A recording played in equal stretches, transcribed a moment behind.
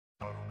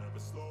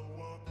slow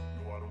up,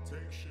 no I don't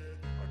take shit.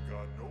 I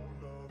got no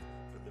love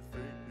for the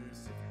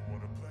fakeness. If you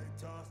wanna play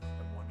tough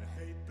and wanna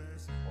hate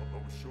this, I'll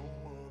always show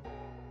up.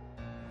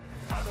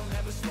 I don't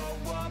ever slow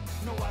up,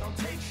 no I don't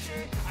take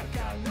shit. I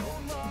got no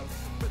love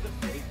for the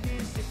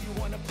fakeness. If you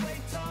wanna play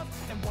tough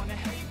and wanna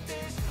hate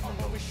this, I'll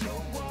always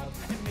show up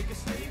and make a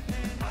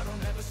statement. I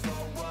don't ever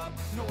slow up,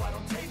 no I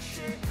don't take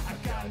shit. I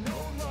got no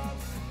love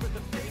for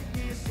the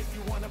fakeness. If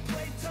you wanna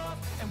play tough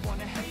and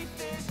wanna hate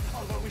this,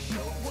 I'll always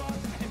show up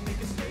and make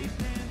a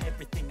statement.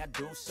 Everything I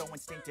do so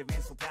instinctive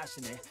and so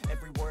passionate.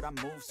 Every word I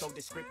move so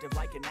descriptive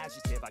like an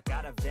adjective. I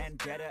got a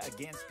vendetta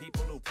against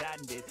people who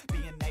patented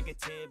being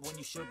negative when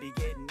you should be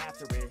getting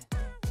after it.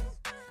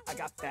 I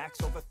got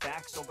facts over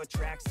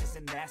tracks, this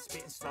and that.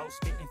 Spitting slow,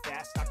 spitting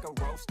fast, I could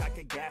roast, I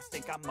could gas.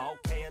 Think I'm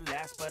okay at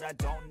last, but I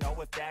don't know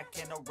if that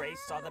can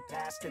erase all the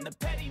past. And the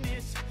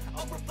pettiness,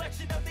 a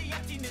reflection of the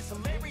emptiness.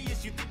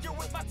 Hilarious, you think you're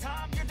worth my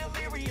time, you're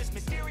delirious.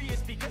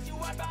 Mysterious, because you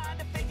hide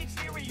behind a fake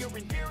exterior.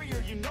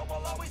 Inferior, you know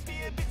I'll always be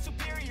a bit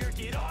superior.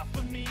 Get off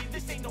of me,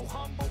 this ain't no